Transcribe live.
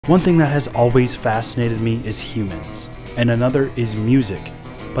One thing that has always fascinated me is humans, and another is music.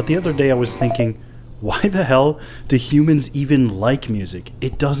 But the other day I was thinking, why the hell do humans even like music?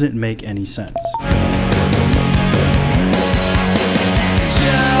 It doesn't make any sense.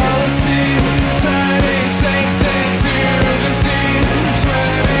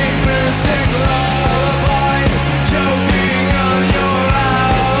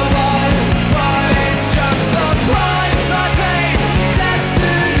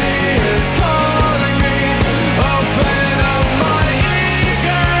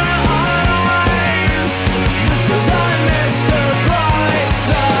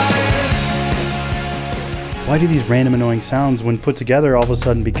 Why do these random annoying sounds, when put together, all of a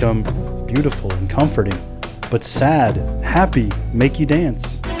sudden become beautiful and comforting, but sad, happy, make you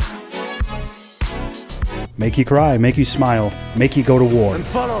dance, make you cry, make you smile, make you go to war, and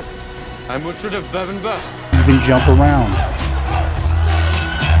follow. I'm Richard of Bevan. even jump around?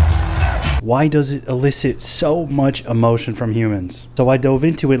 Why does it elicit so much emotion from humans? So I dove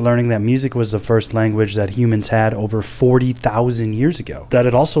into it, learning that music was the first language that humans had over 40,000 years ago. That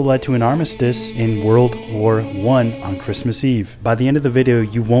it also led to an armistice in World War I on Christmas Eve. By the end of the video,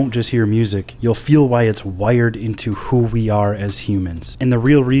 you won't just hear music, you'll feel why it's wired into who we are as humans, and the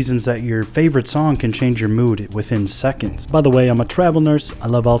real reasons that your favorite song can change your mood within seconds. By the way, I'm a travel nurse. I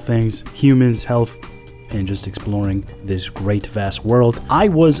love all things humans, health, and just exploring this great vast world. I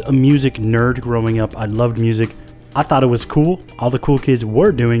was a music nerd growing up. I loved music. I thought it was cool. All the cool kids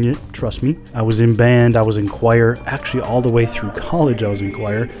were doing it, trust me. I was in band, I was in choir. Actually, all the way through college I was in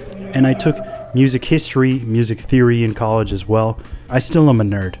choir. And I took music history, music theory in college as well. I still am a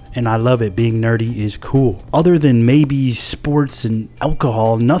nerd, and I love it. Being nerdy is cool. Other than maybe sports and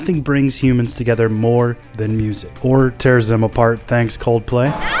alcohol, nothing brings humans together more than music. Or tears them apart, thanks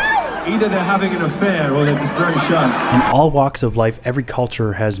Coldplay. Either they're having an affair or they're just very shy. In all walks of life, every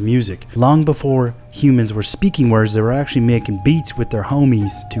culture has music. Long before humans were speaking words, they were actually making beats with their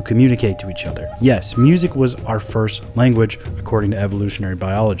homies to communicate to each other. Yes, music was our first language, according to evolutionary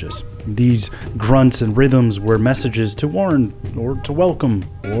biologists. These grunts and rhythms were messages to warn, or to welcome,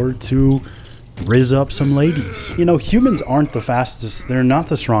 or to rizz up some ladies. You know, humans aren't the fastest, they're not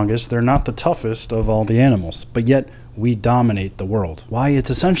the strongest, they're not the toughest of all the animals, but yet we dominate the world. Why? It's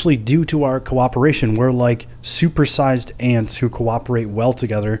essentially due to our cooperation. We're like supersized ants who cooperate well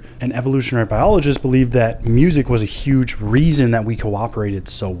together, and evolutionary biologists believe that music was a huge reason that we cooperated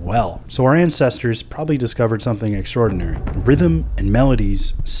so well. So our ancestors probably discovered something extraordinary. Rhythm and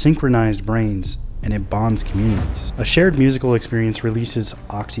melodies synchronized brains, and it bonds communities. A shared musical experience releases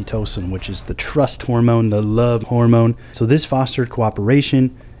oxytocin, which is the trust hormone, the love hormone. So this fostered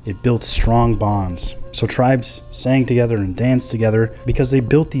cooperation. It built strong bonds. So tribes sang together and danced together because they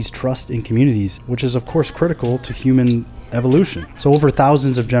built these trust in communities, which is of course critical to human evolution. So over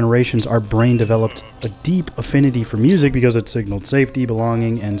thousands of generations, our brain developed a deep affinity for music because it signaled safety,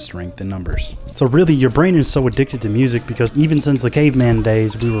 belonging, and strength in numbers. So really, your brain is so addicted to music because even since the caveman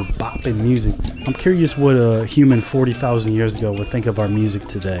days, we were bopping music. I'm curious what a human 40,000 years ago would think of our music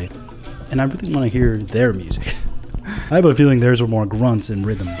today. And I really want to hear their music. I have a feeling theirs were more grunts and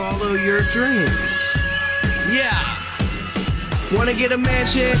rhythm. Follow your dreams. Yeah. Wanna get a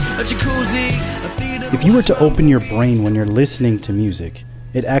mansion, a jacuzzi, a theater. If you were to open your brain when you're listening to music,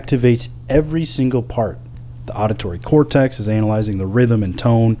 it activates every single part. The auditory cortex is analyzing the rhythm and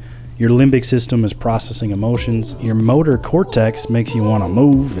tone. Your limbic system is processing emotions. Your motor cortex makes you want to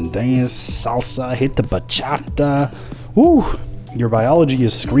move and dance, salsa, hit the bachata. Woo! Your biology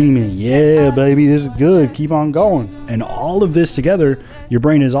is screaming, yeah, baby, this is good, keep on going. And all of this together, your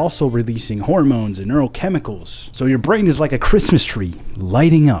brain is also releasing hormones and neurochemicals. So your brain is like a Christmas tree,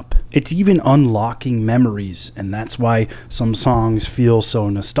 lighting up. It's even unlocking memories, and that's why some songs feel so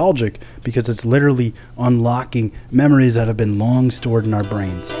nostalgic, because it's literally unlocking memories that have been long stored in our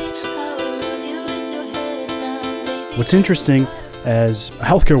brains. What's interesting, as a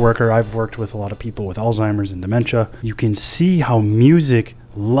healthcare worker, I've worked with a lot of people with Alzheimer's and dementia. You can see how music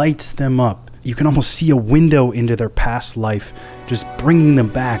lights them up. You can almost see a window into their past life, just bringing them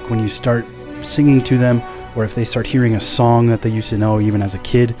back when you start singing to them, or if they start hearing a song that they used to know even as a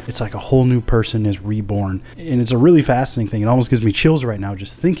kid. It's like a whole new person is reborn. And it's a really fascinating thing. It almost gives me chills right now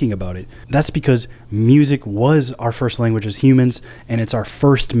just thinking about it. That's because music was our first language as humans, and it's our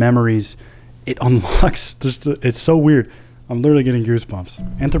first memories. It unlocks, it's so weird. I'm literally getting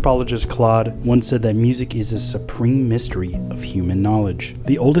goosebumps. Anthropologist Claude once said that music is a supreme mystery of human knowledge.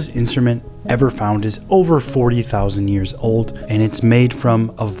 The oldest instrument ever found is over 40,000 years old, and it's made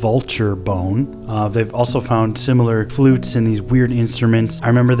from a vulture bone. They've also found similar flutes and these weird instruments. I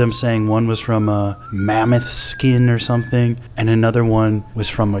remember them saying one was from a mammoth skin or something, and another one was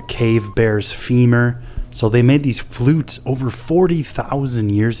from a cave bear's femur. So they made these flutes over 40,000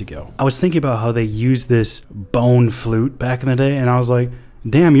 years ago. I was thinking about how they used this bone flute back in the day, and I was like,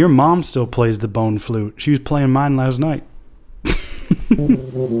 damn, your mom still plays the bone flute. She was playing mine last night.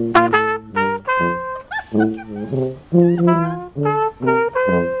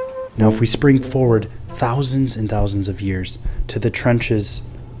 Now, if we spring forward thousands and thousands of years to the trenches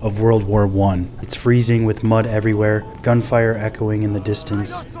of World War I, it's freezing with mud everywhere, gunfire echoing in the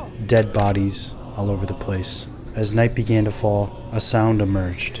distance, dead bodies all over the place. As night began to fall, a sound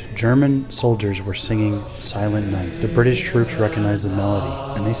emerged. German soldiers were singing Silent Night. The British troops recognized the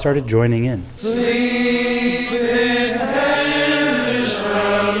melody, and they started joining in.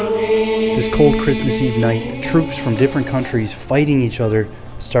 This cold Christmas Eve night, troops from different countries fighting each other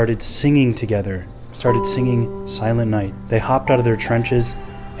started singing together, started singing Silent Night. They hopped out of their trenches,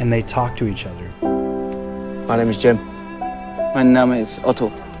 and they talked to each other. My name is Jim. Mein Name ist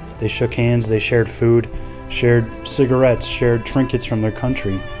Otto. They shook hands, they shared food, shared cigarettes, shared trinkets from their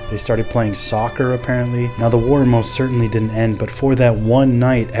country. They started playing soccer, apparently. Now, the war most certainly didn't end, but for that one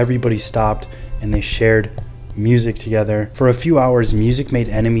night, everybody stopped and they shared music together. For a few hours, music made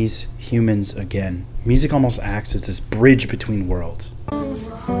enemies humans again. Music almost acts as this bridge between worlds.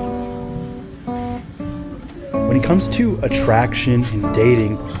 When it comes to attraction and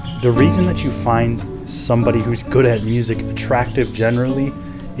dating, the reason that you find somebody who's good at music attractive generally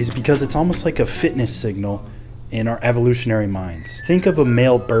is because it's almost like a fitness signal in our evolutionary minds. Think of a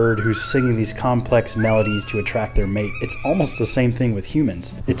male bird who's singing these complex melodies to attract their mate. It's almost the same thing with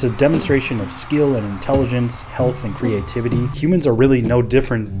humans. It's a demonstration of skill and intelligence, health and creativity. Humans are really no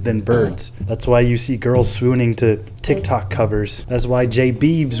different than birds. That's why you see girls swooning to TikTok covers. That's why Jay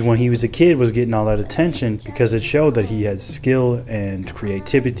Biebs, when he was a kid, was getting all that attention, because it showed that he had skill and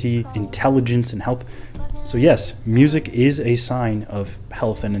creativity, intelligence and health. So yes, music is a sign of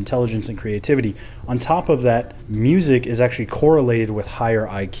health and intelligence and creativity. On top of that, music is actually correlated with higher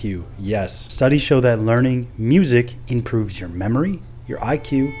IQ. Yes, studies show that learning music improves your memory, your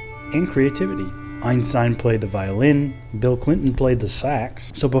IQ, and creativity. Einstein played the violin, Bill Clinton played the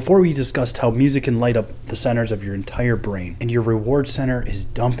sax. So before we discussed how music can light up the centers of your entire brain, and your reward center is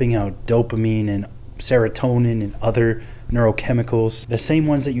dumping out dopamine and serotonin and other neurochemicals, the same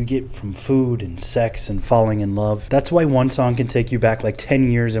ones that you get from food and sex and falling in love. That's why one song can take you back like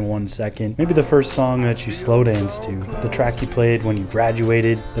 10 years in 1 second. Maybe the first song that you slow danced to, the track you played when you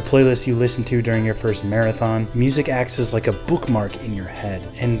graduated, the playlist you listened to during your first marathon. Music acts as like a bookmark in your head.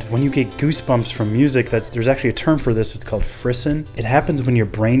 And when you get goosebumps from music, there's actually a term for this, it's called frisson. It happens when your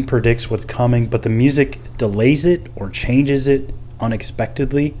brain predicts what's coming, but the music delays it or changes it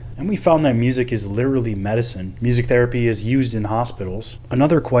unexpectedly. And we found that music is literally medicine. Music therapy is used in hospitals.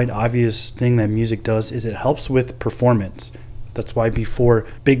 Another quite obvious thing that music does is it helps with performance. That's why before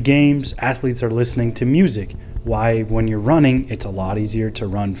big games, athletes are listening to music. Why, when you're running, it's a lot easier to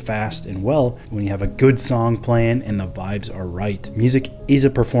run fast and well when you have a good song playing and the vibes are right. Music is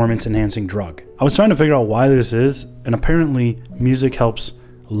a performance enhancing drug. I was trying to figure out why this is, and apparently music helps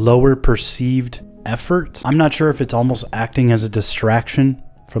lower perceived effort. I'm not sure if it's almost acting as a distraction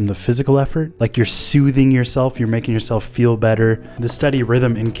from the physical effort. Like you're soothing yourself, you're making yourself feel better. The steady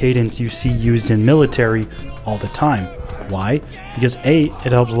rhythm and cadence you see used in military all the time. Why? Because A,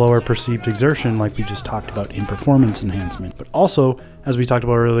 it helps lower perceived exertion like we just talked about in performance enhancement. But also, as we talked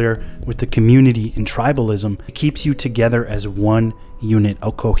about earlier, with the community and tribalism, it keeps you together as one unit,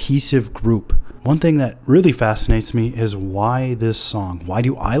 a cohesive group. One thing that really fascinates me is why this song? Why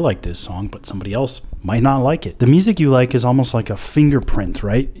do I like this song, but somebody else might not like it? The music you like is almost like a fingerprint,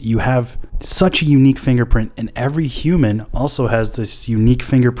 right? You have such a unique fingerprint, and every human also has this unique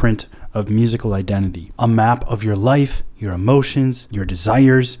fingerprint of musical identity. A map of your life, your emotions, your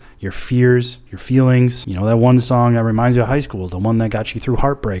desires, your fears, your feelings. You know, that one song that reminds you of high school, the one that got you through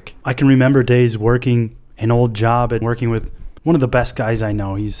heartbreak. I can remember days working an old job and working with one of the best guys I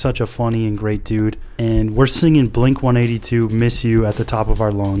know. He's such a funny and great dude. And we're singing Blink 182, Miss You at the top of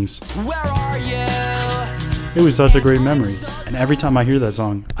our lungs. Where are you? It was such a great memory. And every time I hear that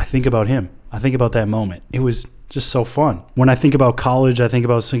song, I think about him. I think about that moment. It was just so fun. When I think about college, I think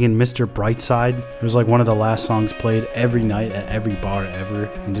about singing Mr. Brightside. It was like one of the last songs played every night at every bar ever,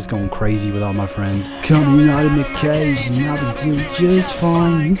 and just going crazy with all my friends. Coming out of the cage and I've been doing just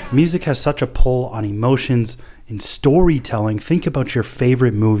fine. Music has such a pull on emotions in storytelling. Think about your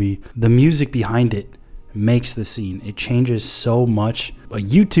favorite movie. The music behind it makes the scene. It changes so much. A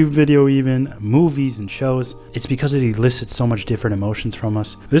YouTube video, even movies and shows, it's because it elicits so much different emotions from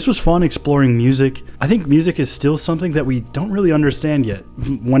us. This was fun exploring music. I think music is still something that we don't really understand yet.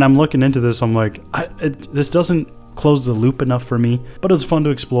 When I'm looking into this, I'm like, this doesn't close the loop enough for me, but it was fun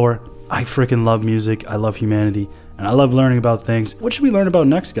to explore. I freaking love music. I love humanity, and I love learning about things. What should we learn about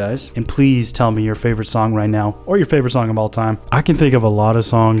next, guys? And please tell me your favorite song right now, or your favorite song of all time. I can think of a lot of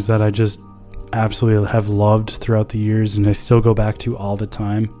songs that I just absolutely have loved throughout the years, and I still go back to all the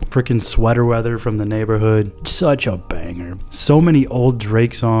time. Freaking Sweater Weather from The Neighborhood, such a banger. So many old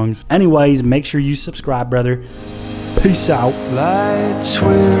Drake songs. Anyways, make sure you subscribe, brother. Peace out. Lights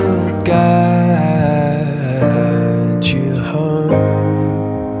will guide you home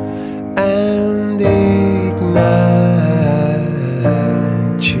and ignite